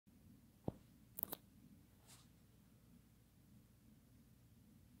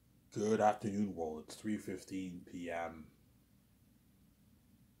Good afternoon, world. It's 3:15 p.m.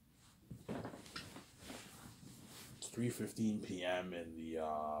 It's 3:15 p.m. in the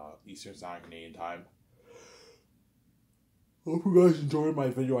Eastern Standard Canadian Time. Hope you guys enjoyed my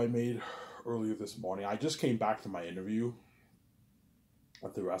video I made earlier this morning. I just came back from my interview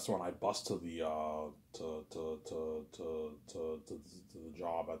at the restaurant. I bus to the to the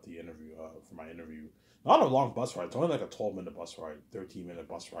job at the interview for my interview. Not a long bus ride. It's only like a 12-minute bus ride, 13-minute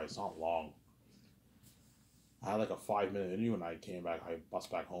bus ride. It's not long. I had like a 5-minute interview and I came back. I bus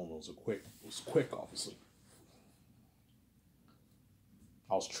back home. It was quick, obviously.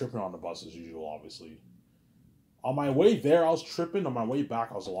 I was tripping on the bus as usual, obviously. On my way there, I was tripping. On my way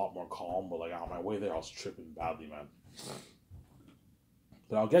back, I was a lot more calm. But like on my way there, I was tripping badly, man.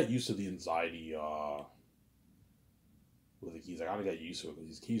 But I'll get used to the anxiety with the keys. I gotta get used to it because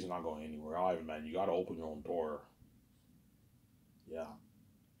these keys are not going anywhere. Either, man. You gotta open your own door. Yeah,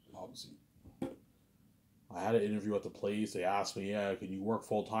 obviously. I had an interview at the place. They asked me, "Yeah, can you work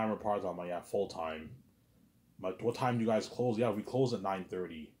full time or part time?" I'm like, "Yeah, full time." Like, what time do you guys close? Yeah, we close at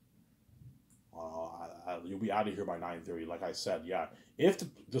 9:30. You'll be out of here by 9:30. Like I said, yeah. If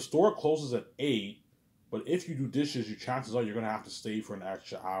the store closes at 8, but if you do dishes, your chances are you're gonna have to stay for an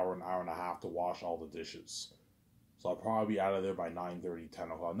extra hour, an hour and a half to wash all the dishes. So I'll probably be out of there by 9:30,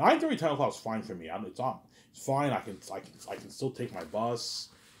 10 o'clock. 9:30, 10 o'clock is fine for me. It's fine. I can still take my bus.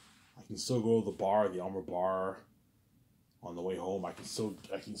 I can still go to the bar, the Elmer Bar, on the way home. I can still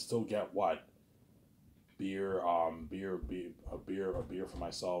get what? A beer for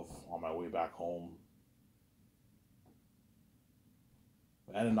myself on my way back home.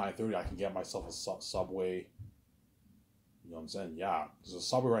 And at 9:30, I can get myself a Subway. You know what I'm saying? Yeah, there's a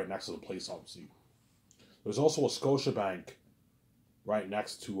Subway right next to the place, obviously. There's also a Scotiabank right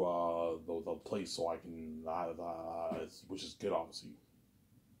next to the place, so I can which is good, obviously.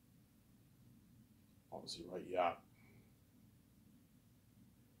 Obviously, right? Yeah,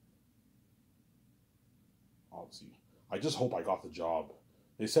 obviously. I just hope I got the job.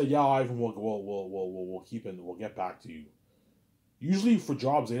 They said, "Yeah, Ivan, we'll keep it. We'll get back to you." Usually for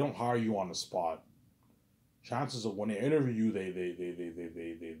jobs, they don't hire you on the spot. Chances of when they interview you,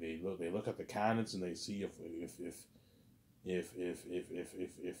 they look at the candidates and they see if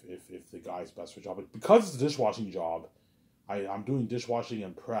the guy's best for the job. But because it's a dishwashing job, I'm doing dishwashing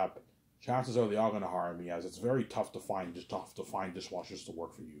and prep. Chances are they are going to hire me, as it's very tough to find dishwashers to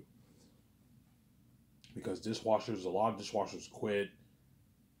work for you. Because a lot of dishwashers quit.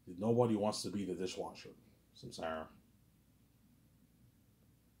 Nobody wants to be the dishwasher. Samsara.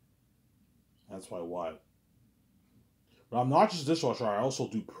 That's why what. But I'm not just a dishwasher. I also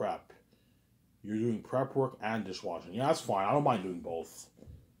do prep. You're doing prep work and dishwashing. Yeah, that's fine. I don't mind doing both,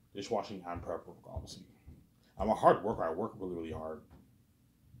 dishwashing and prep work. Obviously, I'm a hard worker. I work really, really hard,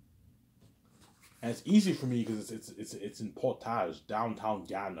 and it's easy for me because it's in Portage, downtown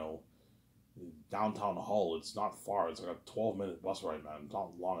Gatineau, downtown Hull. It's not far. It's like a 12-minute bus ride, man. It's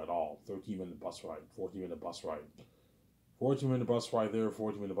not long at all. 13-minute bus ride, 14-minute bus ride, 14-minute bus ride there,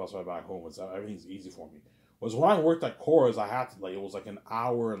 14-minute bus ride back home. Everything's easy for me. Was when I worked at Coors, I had to it was like an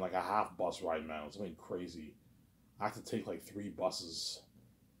hour and like a half bus ride, man. It was something crazy. I had to take like three buses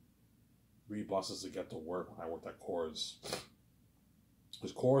to get to work when I worked at Coors.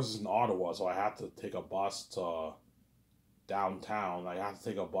 Because Coors is in Ottawa, so I had to take a bus to downtown. I had to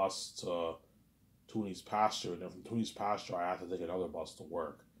take a bus to Toonie's Pasture, and then from Toonie's Pasture, I had to take another bus to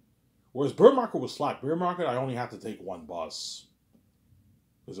work. Whereas Beer Market was slack. Beer Market, I only had to take one bus.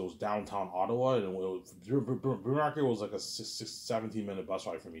 Because it was downtown Ottawa, and Beer Market was like a 17-minute bus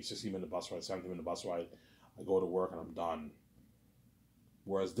ride for me. 16-minute bus ride, 17-minute bus ride. I go to work and I'm done.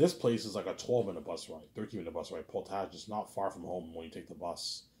 Whereas this place is like a 12-minute bus ride, 13-minute bus ride. Portage is not far from home when you take the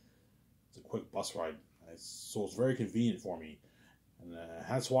bus. It's a quick bus ride. So it's very convenient for me. And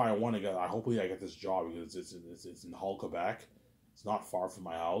that's why I want to get, hopefully I get this job because it's in Hull, Quebec. It's not far from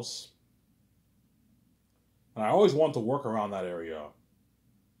my house. And I always want to work around that area.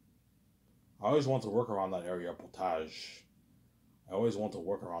 Portage. I always want to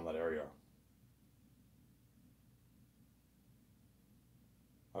work around that area.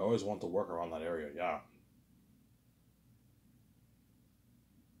 Yeah.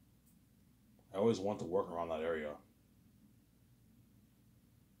 I always want to work around that area.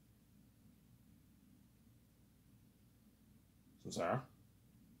 So, Sarah?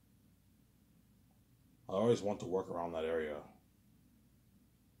 I always want to work around that area.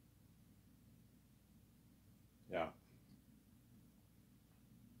 Yeah.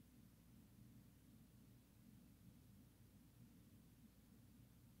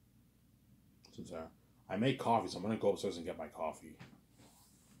 So, Sarah. I make coffee, so I'm going to go upstairs and get my coffee.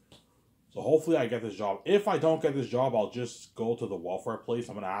 So hopefully I get this job. If I don't get this job, I'll just go to the welfare place.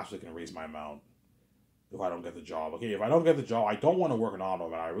 I'm gonna ask if they can raise my amount. If I don't get the job, okay. If I don't get the job, I don't want to work in Ottawa,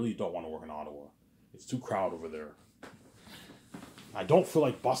 man. I really don't want to work in Ottawa. It's too crowded over there. I don't feel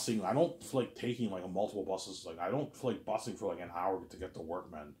like busing. I don't feel like taking like multiple buses. Like I don't feel like busing for like an hour to get to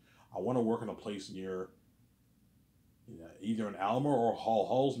work, man. I want to work in a place near, either in Elmer or Hull.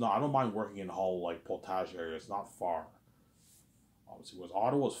 Hull's not. I don't mind working in Hull, like Portage area. It's not far. Obviously, whereas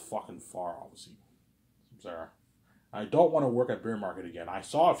Ottawa's fucking far. Obviously, sorry. I don't want to work at Beer Market again. I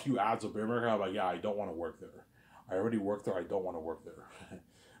saw a few ads of Beer Market. I'm like, yeah, I don't want to work there. I already work there. I don't want to work there.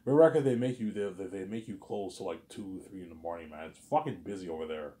 Beer Market, they make you close till like 2, 3 in the morning, man. It's fucking busy over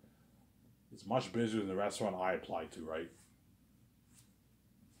there. It's much busier than the restaurant I apply to, right?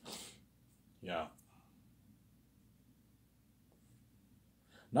 Yeah.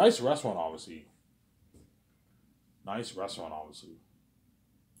 Nice restaurant, obviously. Nice restaurant, obviously.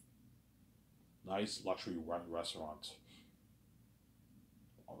 Nice luxury restaurant,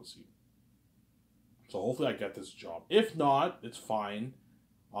 obviously. So hopefully I get this job. If not, it's fine.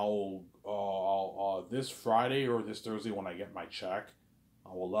 I'll this Friday or this Thursday when I get my check,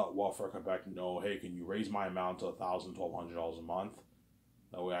 I will let Welfare Quebec know, hey, can you raise my amount to $1,000, $1,200 a month?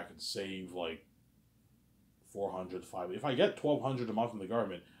 That way I can save like 400, 500. If I get $1,200 a month from the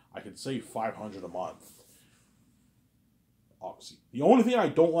government, I can save 500 a month. Obviously, the only thing I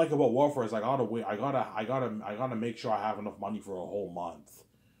don't like about welfare is I gotta wait. I gotta make sure I have enough money for a whole month.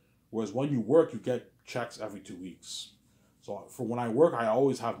 Whereas when you work, you get checks every 2 weeks. So for when I work, I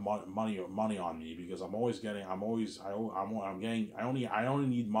always have money on me because I only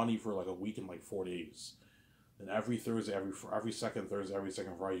need money for like a week and like 4 days. Then every Thursday, every second Thursday, every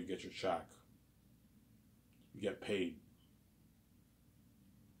second Friday, you get your check. You get paid.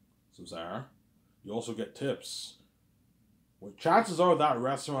 So Sarah, you also get tips. Well, chances are that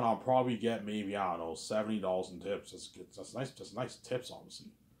restaurant I'll probably get maybe, I don't know, $70 in tips. That's nice. That's nice tips, obviously.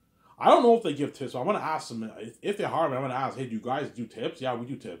 I don't know if they give tips. But I'm gonna ask them if they hire me. I'm gonna ask, hey, do you guys do tips? Yeah, we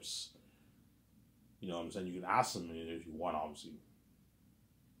do tips. You know what I'm saying? You can ask them if you want, obviously.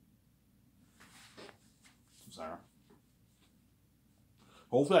 Sarah.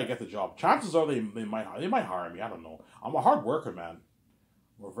 Hopefully, I get the job. Chances are they might hire me. I don't know. I'm a hard worker, man.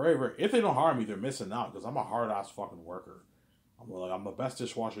 We're very. If they don't hire me, they're missing out because I'm a hard ass fucking worker. I'm the best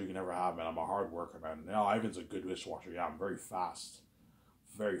dishwasher you can ever have, man. I'm a hard worker, man. Now Ivan's a good dishwasher. Yeah, I'm very fast,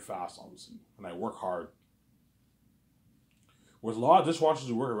 obviously, and I work hard. Whereas a lot of dishwashers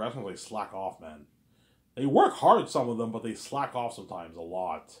who work at restaurants, they slack off, man. They work hard, some of them, but they slack off sometimes a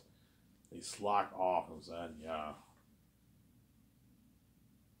lot. They slack off, I'm saying, yeah.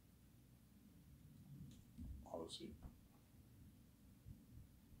 Obviously.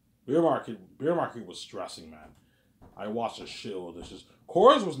 Beer Market was stressing, man. I watched a shitload of dishes.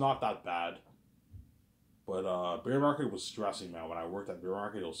 Coors was not that bad. But Beer Market was stressing, man. When I worked at Beer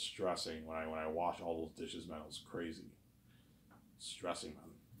Market, it was stressing. When I washed all those dishes, man, it was crazy. Stressing, man.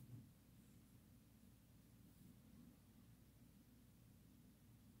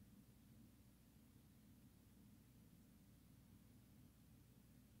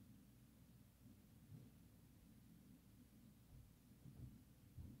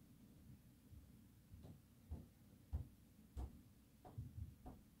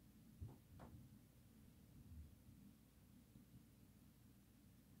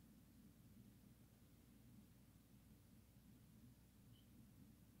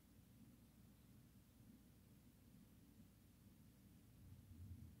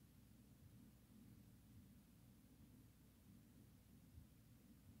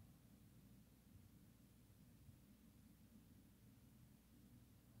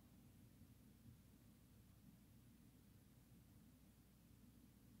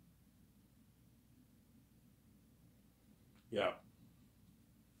 Yeah.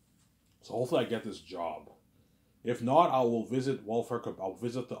 So hopefully I get this job. If not, I will visit welfare. I'll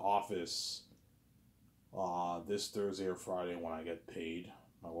visit the office this Thursday or Friday when I get paid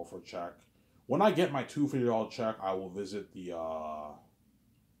my welfare check. When I get my $250 check, I will visit the. I'll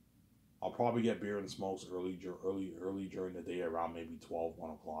probably get beer and smokes early during the day around maybe 12, 1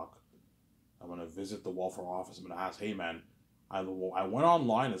 o'clock. I'm gonna visit the welfare office. I'm gonna ask, hey man, I went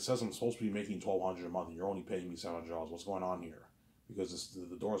online. It says I'm supposed to be making $1,200 a month, and you're only paying me $700. What's going on here? Because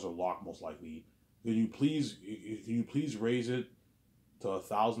the doors are locked, most likely. Can you please raise it to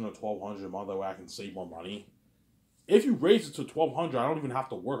 $1,000 or $1,200 a month? That way I can save more money. If you raise it to $1,200, I don't even have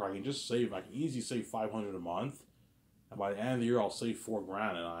to work. I can just save. I can easily save $500 a month, and by the end of the year, I'll save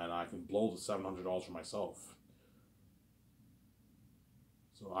 $4,000, and I can blow the $700 for myself.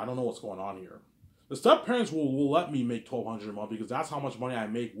 So I don't know what's going on here. The step parents will let me make $1,200 a month because that's how much money I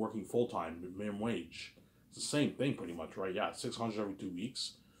make working full time, minimum wage. It's the same thing pretty much, right? Yeah, $600 every 2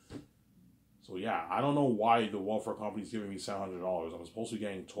 weeks. So yeah, I don't know why the welfare company is giving me $700. I'm supposed to be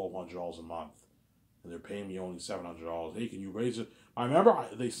getting $1,200 a month, and they're paying me only $700. Hey, can you raise it? I remember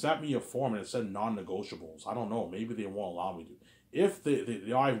they sent me a form and it said non-negotiables. I don't know. Maybe they won't allow me to. If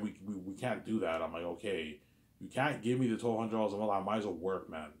we can't do that, I'm like, okay, you can't give me the $1,200 a month. I might as well work,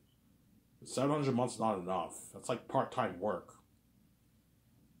 man. $700 a month's not enough. That's like part-time work.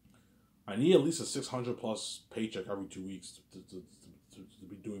 I need at least a $600 plus paycheck every 2 weeks to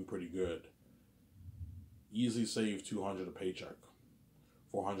be doing pretty good. Easily save $200 a paycheck,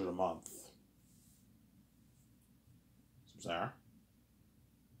 $400 a month. There.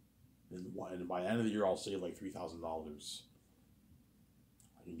 And by the end of the year, I'll save like $3,000.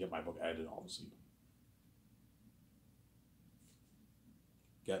 I can get my book edited, obviously.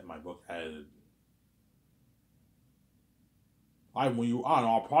 Get my book edited. I don't know,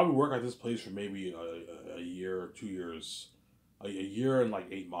 I'll probably work at this place for maybe a year or 2 years. A year and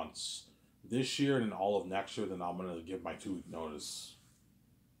like 8 months. This year and then all of next year, then I'm going to give my 2-week notice.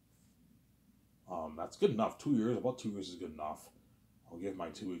 That's good enough. 2 years, about 2 years is good enough. I'll give my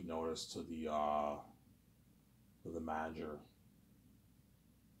 2-week notice to the manager.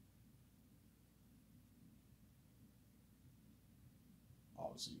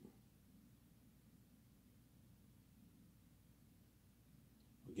 Obviously.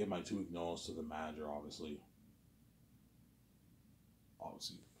 I'll give my 2-week notice to the manager, obviously.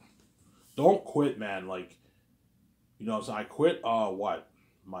 Obviously. Don't quit, man. Like, you know, so I quit, what?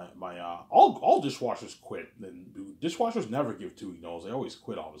 All dishwashers quit. And dishwashers never give 2-week notice. They always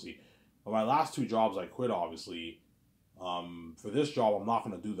quit, obviously. But my last 2 jobs, I quit, obviously. For this job, I'm not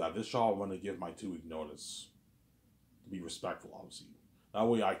going to do that. This job, I'm going to give my 2-week notice. To be respectful, obviously. That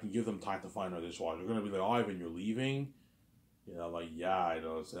way, I can give them time to find a dishwasher. They're going to be like, oh, Ivan, you're leaving? You know, like, yeah, I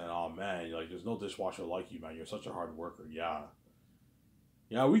know. Saying, oh, man, you're like, there's no dishwasher like you, man. You're such a hard worker. Yeah.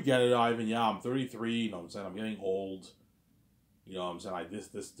 Yeah, we get it, Ivan. Yeah, I'm 33. You know what I'm saying? I'm getting old. You know what I'm saying?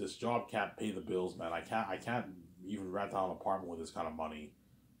 This job can't pay the bills, man. I can't even rent out an apartment with this kind of money.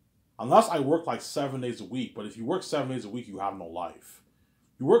 Unless I work like 7 days a week. But if you work 7 days a week, you have no life.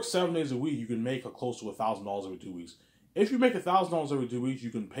 You work 7 days a week, you can make close to $1,000 every 2 weeks. If you make $1,000 every 2 weeks, you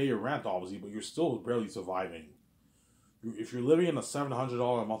can pay your rent, obviously, but you're still barely surviving. If you're living in a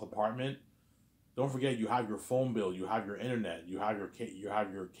 $700 a month apartment, don't forget you have your phone bill, you have your internet, you have your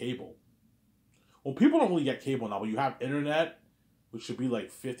cable. Well, people don't really get cable now, but you have internet, which should be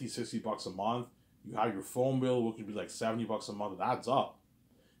like $50, $60 a month. You have your phone bill, which could be like $70 a month. It adds up.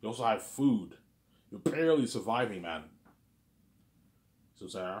 You also have food. You're barely surviving, man. So,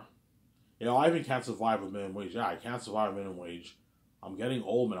 Sarah, you know, I even can't survive with minimum wage. Yeah, I can't survive with minimum wage. I'm getting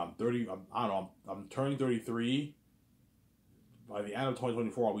old, man. I'm 30. I don't know. I'm turning 33. By the end of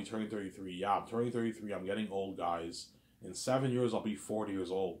 2024, I'll be turning 33. Yeah, I'm turning 33. I'm getting old, guys. In 7 years, I'll be 40 years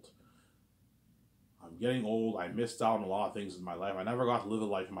old. I'm getting old. I missed out on a lot of things in my life. I never got to live a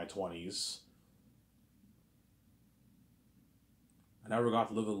life in my 20s. I never got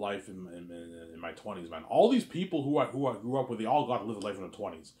to live a life in my 20s, man. All these people who I grew up with, they all got to live a life in their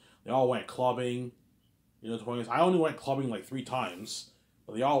 20s. They all went clubbing in their 20s. I only went clubbing like 3 times,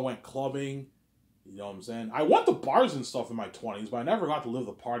 but they all went clubbing. You know what I'm saying? I went to bars and stuff in my 20s, but I never got to live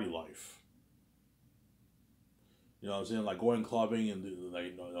the party life. You know what I'm saying? Like going clubbing and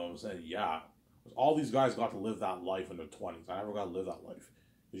like, you know what I'm saying? Yeah. All these guys got to live that life in their 20s. I never got to live that life.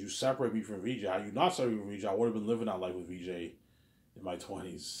 Because you separate me from VJ. Had you not separated me from VJ, I would have been living that life with VJ in my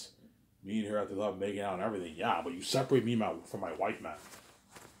 20s. Me and her at the club making out and everything. Yeah, but you separate me from my wife, man.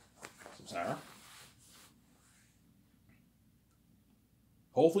 So, Sarah?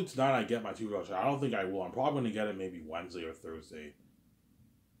 Hopefully tonight I get my 2 week. I don't think I will. I'm probably going to get it maybe Wednesday or Thursday.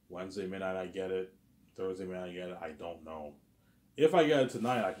 Wednesday midnight I get it. Thursday midnight I get it. I don't know. If I get it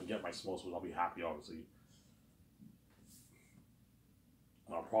tonight, I can get my smokes, but I'll be happy, obviously.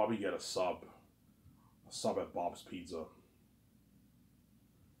 And I'll probably get a sub. A sub at Bob's Pizza.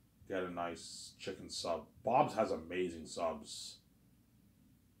 Get a nice chicken sub. Bob's has amazing subs.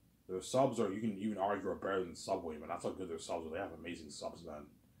 Their subs are, you can even argue, are better than Subway, man. That's how good their subs are. They have amazing subs, man.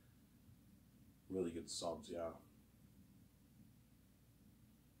 Really good subs, yeah.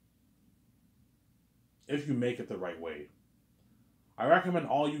 If you make it the right way. I recommend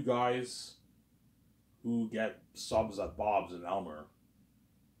all you guys who get subs at Bob's in Elmer,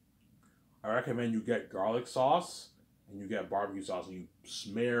 I recommend you get garlic sauce and you get barbecue sauce and you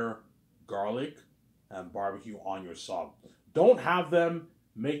smear garlic and barbecue on your sub. Don't have them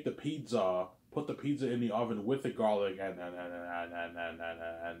make the pizza put the pizza in the oven with the garlic and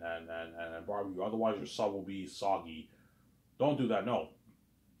barbecue. Otherwise, your sub will be soggy. Don't do that. No.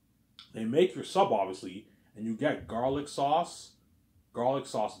 They make your sub obviously, and you get garlic sauce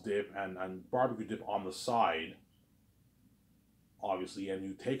dip, and barbecue dip on the side. Obviously, and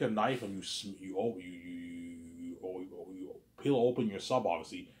you take a knife and you peel open your sub.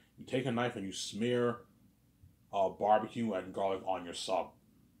 Obviously, you take a knife and you smear barbecue and garlic on your sub.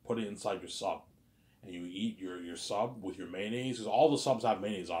 Put it inside your sub, and you eat your sub with your mayonnaise. Because all the subs have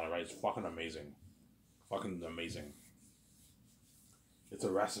mayonnaise on it, right? It's fucking amazing, fucking amazing. It's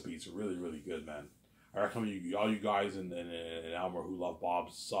a recipe. It's really, really good, man. I recommend all you guys in Elmer who love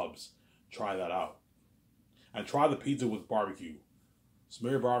Bob's subs, try that out, and try the pizza with barbecue.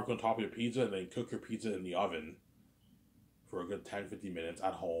 Smear barbecue on top of your pizza, and then cook your pizza in the oven for a good 10-15 minutes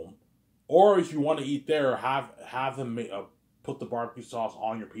at home. Or if you want to eat there, have them put the barbecue sauce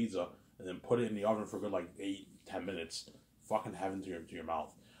on your pizza and then put it in the oven for a good 8-10 minutes. Fucking heaven to your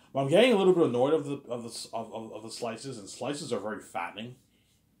mouth. But I'm getting a little bit annoyed of the slices, and slices are very fattening.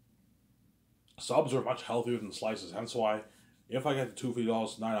 Subs are much healthier than slices, hence why if I get the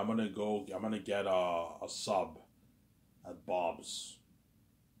 $250 tonight, I'm gonna get a sub at Bob's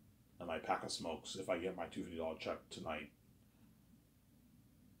and my pack of smokes if I get my $250 check tonight.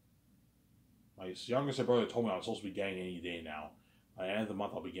 My youngest brother told me I was supposed to be getting any day now. By the end of the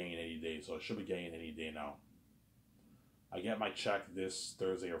month, I'll be getting any day, so I should be getting any day now. I get my check this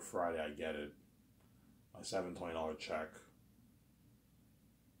Thursday or Friday. I get it. My $720 check.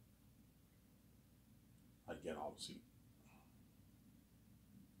 I get, obviously.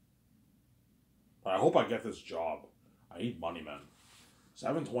 But I hope I get this job. I need money, man.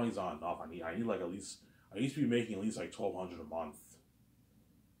 $720 is not enough. I need like at least. I used to be making at least like $1,200 a month,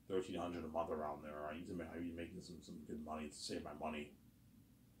 $1,300 a month around there. I need to be making some good money to save my money.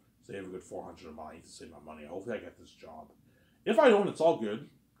 Save a good $400 a month. I need to save my money. Hopefully, I get this job. If I don't, it's all good.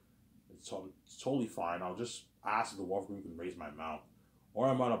 It's totally fine. I'll just ask if the Wolf Group can raise my amount, or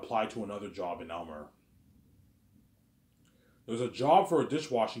I might apply to another job in Elmer. There's a job for a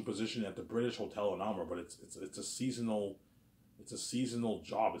dishwashing position at the British Hotel in Elmer, but it's a seasonal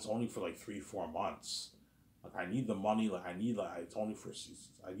job. It's only for like 3-4 months. Like I need the money. It's only for seasons.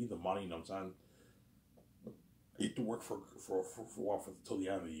 I need the money. You know what I'm saying? I need to work for till the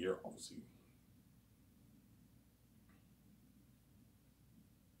end of the year, obviously.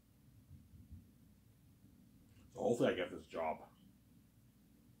 So hopefully I get this job.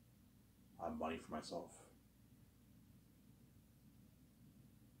 I have money for myself.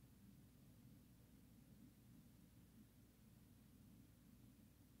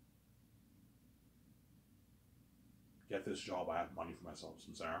 Get this job, I have money for myself,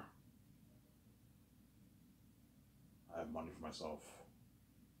 Sincere. I have money for myself.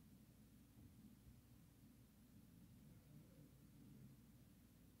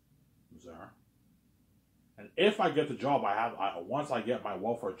 Sincere. And if I get the job, once I get my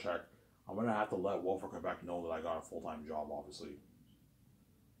welfare check, I'm gonna have to let Welfare Quebec know that I got a full-time job. Obviously,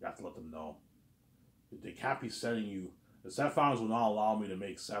 you have to let them know. They can't be sending you. The Set Founders will not allow me to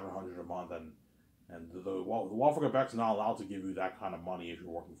make $700 a month, and the Welfare Quebec's not allowed to give you that kind of money if you're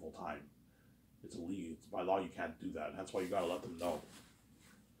working full time. It's illegal. It's by law you can't do that. That's why you gotta let them know.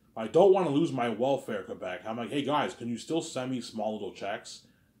 I don't want to lose my Welfare Quebec. I'm like, hey guys, can you still send me small little checks?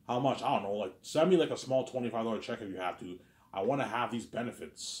 How much? I don't know. Like send me like a small $25 check if you have to. I want to have these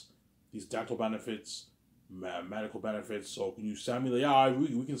benefits, these dental benefits, medical benefits. So can you send me?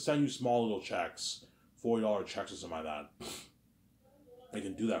 We can send you small little checks, $40 checks or something like that. I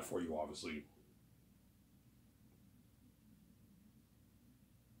can do that for you, obviously.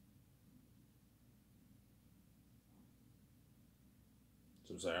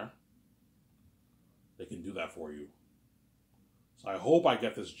 There, they can do that for you. So I hope I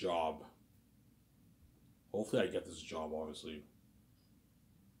get this job. Hopefully I get this job, obviously.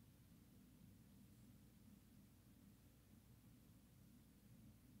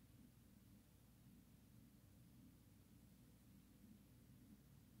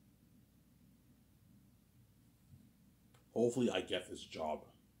 Hopefully I get this job.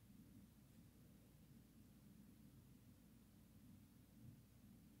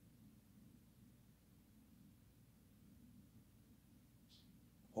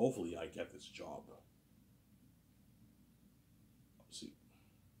 Hopefully I get this job. Let's see.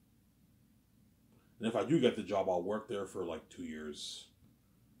 And if I do get the job, I'll work there for like 2 years.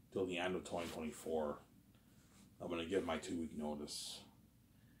 Till the end of 2024. I'm going to give my 2-week notice.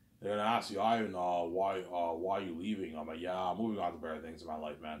 They're going to ask you, Ivan, why are you leaving? I'm like, yeah, I'm moving on to better things in my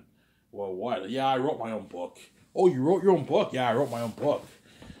life, man. Well, what? Yeah, I wrote my own book. Oh, you wrote your own book? Yeah, I wrote my own book.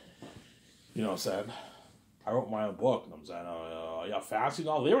 You know what I'm saying? I wrote my own book. You know what I'm saying? Yeah, fantasy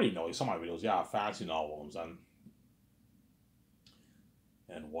novel. They already know. You saw my videos. Yeah, fantasy novel. You know what I'm saying?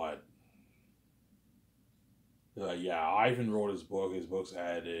 And what? Yeah, Ivan wrote his book. His book's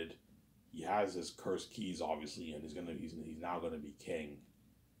edited. He has his cursed keys, obviously, and he's now gonna be king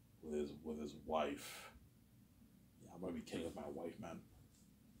with his wife. Yeah, I'm gonna be king with my wife, man.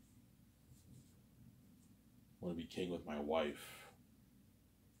 I'm gonna be king with my wife.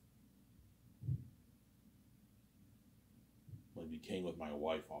 I'm gonna be king with my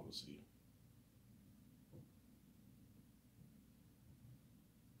wife, obviously.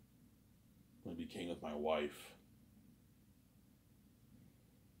 I'm gonna be king with my wife.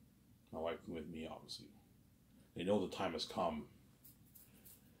 My wife with me, obviously. They know the time has come.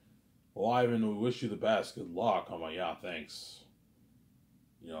 Well, Ivan, we wish you the best. Good luck. I'm like, yeah, thanks.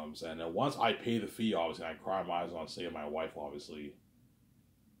 You know what I'm saying? Now, once I pay the fee, obviously, I cry my eyes on saving my wife, obviously.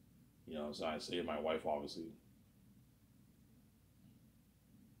 You know what I'm saying? I saved my wife, obviously.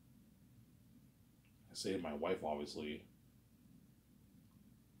 I saved my wife, obviously.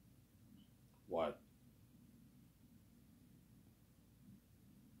 What?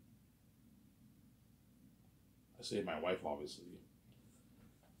 I saved my wife, obviously.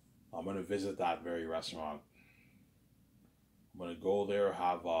 I'm gonna visit that very restaurant. I'm gonna go there,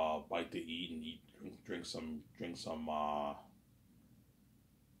 have a bite to eat, and drink some wine.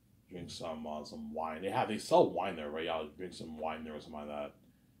 They sell wine there, right? Yeah, I'll drink some wine there or something like that.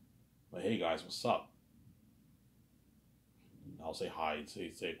 But hey guys, what's up? I'll say hi,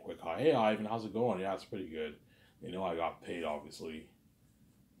 say a quick hi. Hey Ivan, how's it going? Yeah, it's pretty good. They know I got paid, obviously.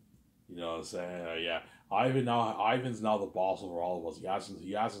 You know what I'm saying? Yeah. Ivan's now the boss over all of us.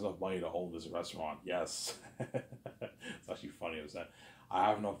 He has enough money to own this restaurant. Yes. It's actually funny. I'm saying I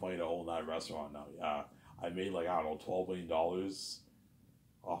have enough money to own that restaurant now. Yeah. I made like, I don't know, $12 million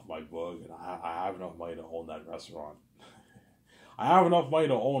off my book, and I have enough money to own that restaurant. I have enough money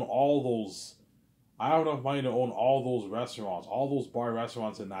to own all those. I have enough money to own all those restaurants, all those bar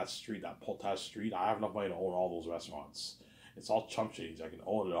restaurants in that street, that Potash Street. I have enough money to own all those restaurants. It's all chump change. I can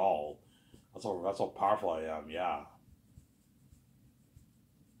own it all. That's how powerful I am. Yeah.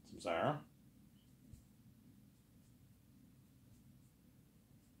 Some Sarah.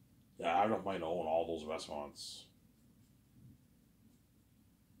 Yeah, I have enough money to own all those restaurants.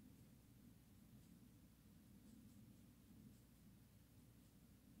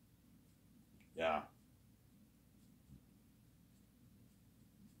 Yeah.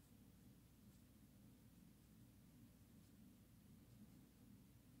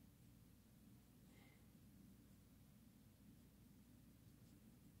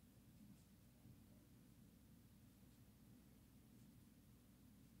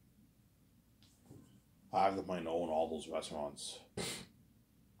 I have the money to own all those restaurants.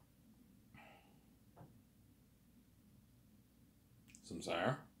 Some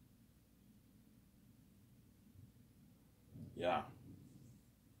Sarah. Yeah.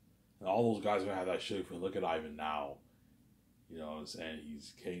 And all those guys are gonna have that shit. If we look at Ivan now, you know what I'm saying?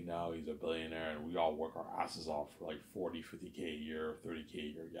 He's king now, he's a billionaire, and we all work our asses off for like 40, 50K a year, 30K a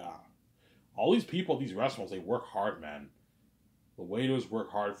year. Yeah. All these people at these restaurants, they work hard, man. The waiters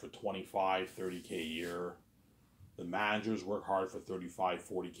work hard for 25, 30K a year. The managers work hard for 35,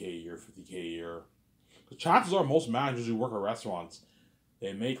 40K a year, 50K a year. The chances are most managers who work at restaurants,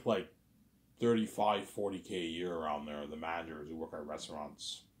 they make like 35, 40K a year around there. The managers who work at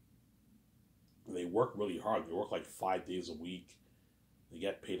restaurants. And they work really hard. They work like 5 days a week. They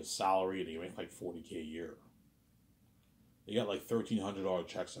get paid a salary and they make like 40K a year. They get like $1,300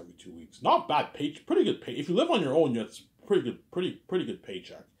 checks every 2 weeks. Not bad pay, pretty good pay. If you live on your own, it's pretty good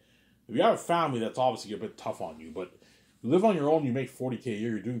paycheck. If you have a family, that's obviously a bit tough on you. But if you live on your own, you make 40K a year.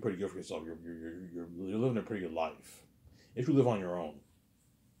 You're doing pretty good for yourself. You're living a pretty good life. If you live on your own,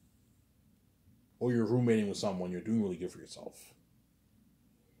 or you're roommating with someone, you're doing really good for yourself.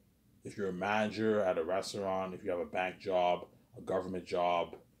 If you're a manager at a restaurant, if you have a bank job, a government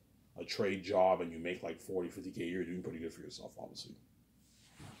job, a trade job, and you make like 40, 50K a year, you're doing pretty good for yourself, obviously.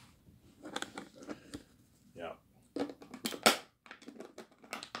 Yeah.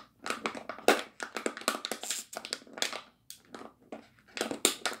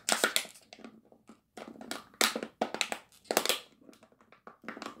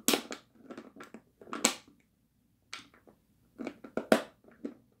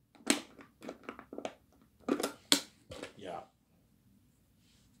 Yeah.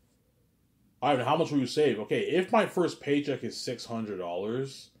 Ivan, how much will you save? Okay, if my first paycheck is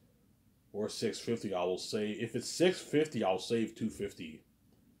 $600 or $650, I will save. If it's $650, I'll save $250. If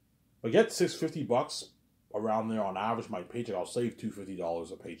I get $650 around there on average, my paycheck, I'll save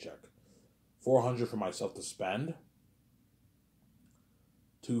 $250 a paycheck. 400 for myself to spend.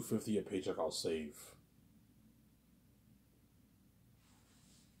 250 a paycheck I'll save.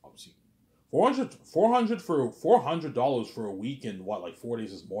 Obviously, $400 for a week in what, like 4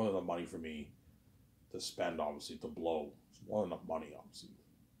 days is more than enough money for me to spend, obviously, to blow. It's more than enough money, obviously.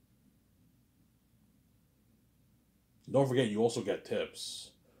 Don't forget, you also get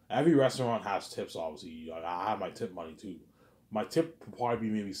tips. Every restaurant has tips, obviously. I have my tip money, too. My tip will probably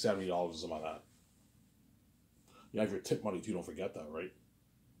be maybe $70 or something like that. You have your tip money, too. Don't forget that, right?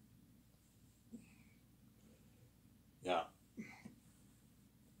 Yeah.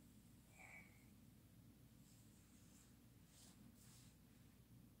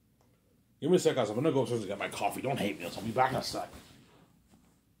 Give me a sec, guys. I'm going to go upstairs to get my coffee. Don't hate me. I'll be back in a sec.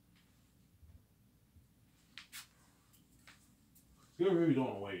 You really don't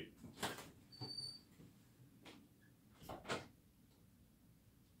want to wait.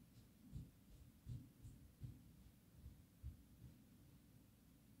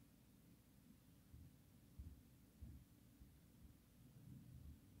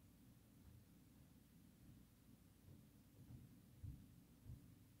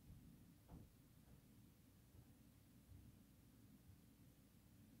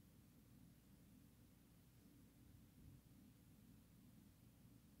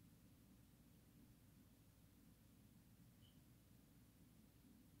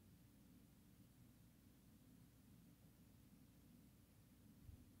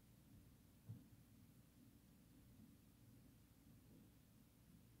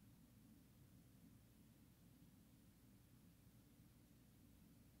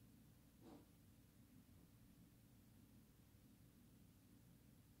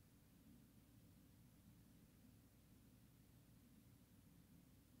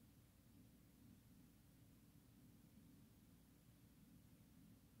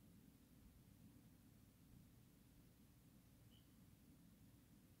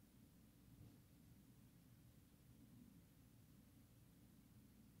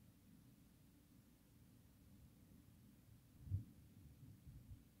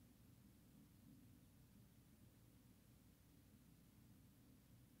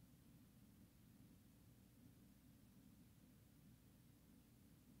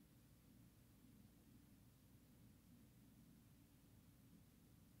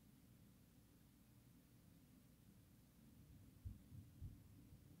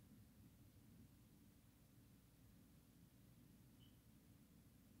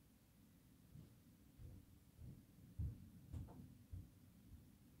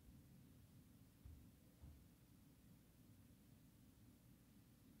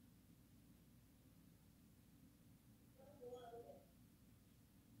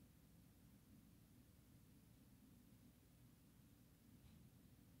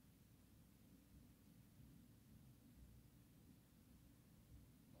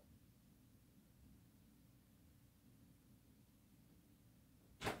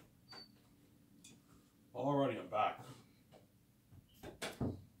 Alrighty, I'm back.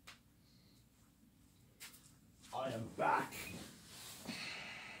 I am back.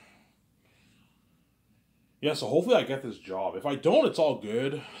 Yeah, so hopefully I get this job. If I don't, it's all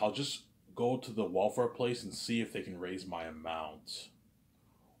good. I'll just go to the welfare place and see if they can raise my amount.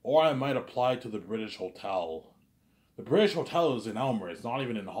 Or I might apply to the British Hotel. The British Hotel is in Elmer. It's not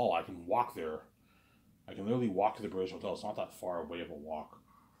even in Hull. I can walk there. I can literally walk to the British Hotel. It's not that far away of a walk.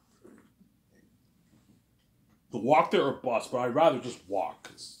 The walk there or bus, but I'd rather just walk.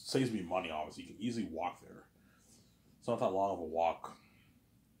 It saves me money, obviously. You can easily walk there. It's not that long of a walk.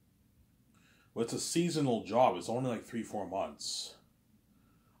 But it's a seasonal job. It's only like 3-4 months.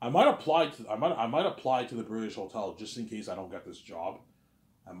 I might apply to the British Hotel just in case I don't get this job.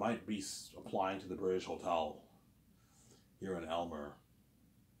 I might be applying to the British Hotel here in Elmer.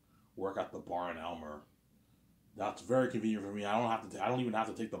 Work at the bar in Elmer. That's very convenient for me. I don't even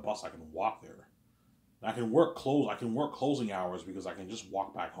have to take the bus. I can walk there. I can work closing hours because I can just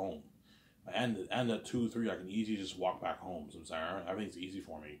walk back home. I end at 2, 3. I can easily just walk back home. So I'm saying everything's easy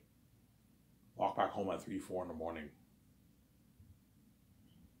for me. Walk back home at 3, 4 in the morning.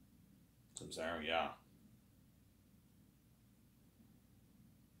 So I'm saying, yeah.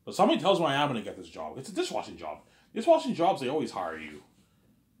 But somebody tells me I am going to get this job. It's a dishwashing job. Dishwashing jobs, they always hire you.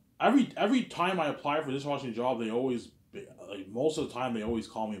 Every time I apply for a dishwashing job, they always, like most of the time, they always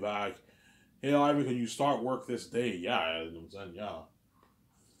call me back. Hey, Ivan, can you start work this day? Yeah, and then, yeah.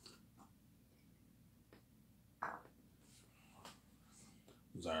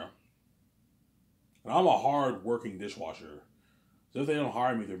 Sorry. And I'm a hard-working dishwasher. So if they don't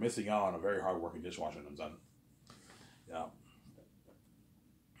hire me, they're missing out on a very hard-working dishwasher. I'm done. Yeah.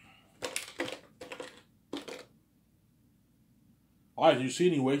 All right, do you see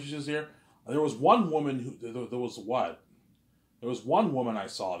any waitresses here? There was one woman who there was what? There was one woman I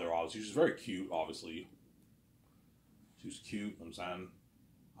saw there. Obviously, she was very cute. Obviously, she was cute. I'm saying.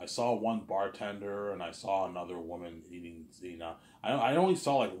 I saw one bartender and I saw another woman eating. I only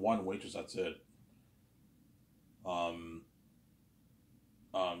saw like one waitress. That's it. Um,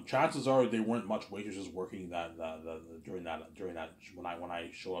 Chances are they weren't much waitresses working during that when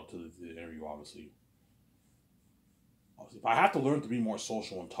I showed up to the interview. Obviously, if I have to learn to be more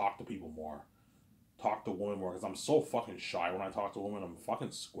social and talk to people more, talk to women more, because I'm so fucking shy when I talk to women. I'm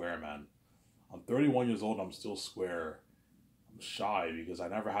fucking square, man. I'm 31 years old and I'm still square. I'm shy because I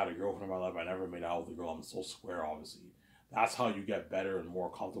never had a girlfriend in my life. I never made out with a girl. I'm so square, obviously. That's how you get better and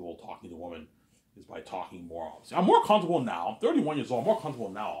more comfortable talking to women, is by talking more, obviously. I'm more comfortable now. I'm 31 years old. I'm more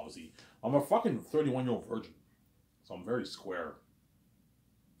comfortable now, obviously. I'm a fucking 31-year-old virgin. So I'm very square.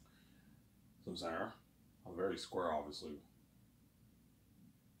 So I'm saying, I'm very square, obviously.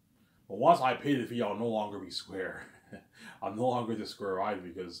 But once I pay the fee, I'll no longer be square. I'm no longer the square either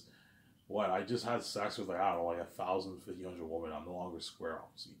because, I just had sex with, like, I don't know, like 1,000, 1,500 women. I'm no longer square,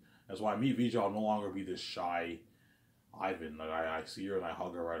 obviously. That's why I meet Vijay, I'll no longer be this shy Ivan. Like, I see her and I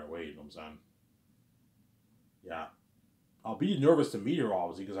hug her right away, you know what I'm saying? Yeah. I'll be nervous to meet her,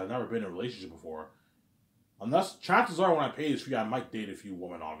 obviously, because I've never been in a relationship before. Unless, chances are, when I pay this fee, I might date a few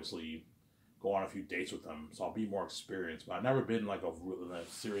women, obviously. Go on a few dates with them, so I'll be more experienced. But I've never been in a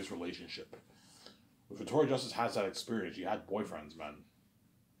serious relationship. But Victoria Justice has that experience. She had boyfriends, man.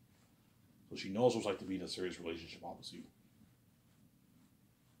 So she knows what it's like to be in a serious relationship, obviously.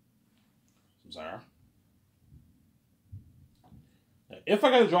 I'm sorry. If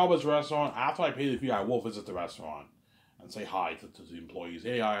I get a job at a restaurant, after I pay the fee, I will visit the restaurant and say hi to the employees.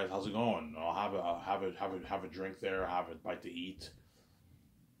 Hey guys, how's it going? I'll have a drink there, have a bite to eat.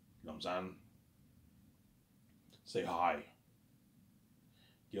 You know what I'm saying? Say hi.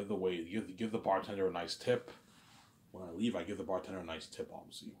 Give the bartender a nice tip. When I leave, I give the bartender a nice tip,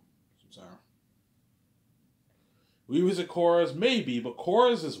 obviously. You know what I'm saying? We visit Cora's? Maybe, but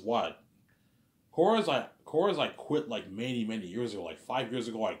Cora's is what? Cora's I quit like many, many years ago. Like 5 years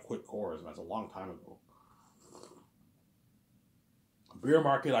ago I quit Cora's, and that's a long time ago. Beer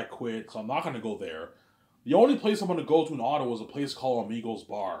Market I quit, so I'm not gonna go there. The only place I'm gonna go to in Ottawa is a place called Amigos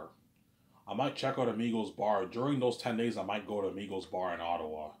Bar. I might check out Amigos Bar. During those 10 days, I might go to Amigos Bar in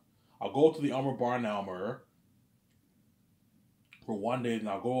Ottawa. I'll go to the Elmer Bar in Elmer for one day, then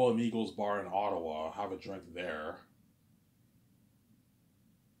I'll go to Amigos Bar in Ottawa, have a drink there.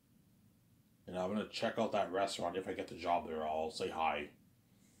 And I'm going to check out that restaurant. If I get the job there, I'll say hi.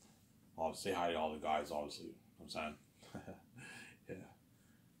 I'll say hi to all the guys, obviously. I'm saying. Yeah.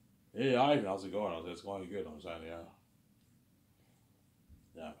 Hey, Ivan, how's it going? It's going good. I'm saying, yeah.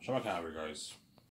 Yeah. Show my camera, guys.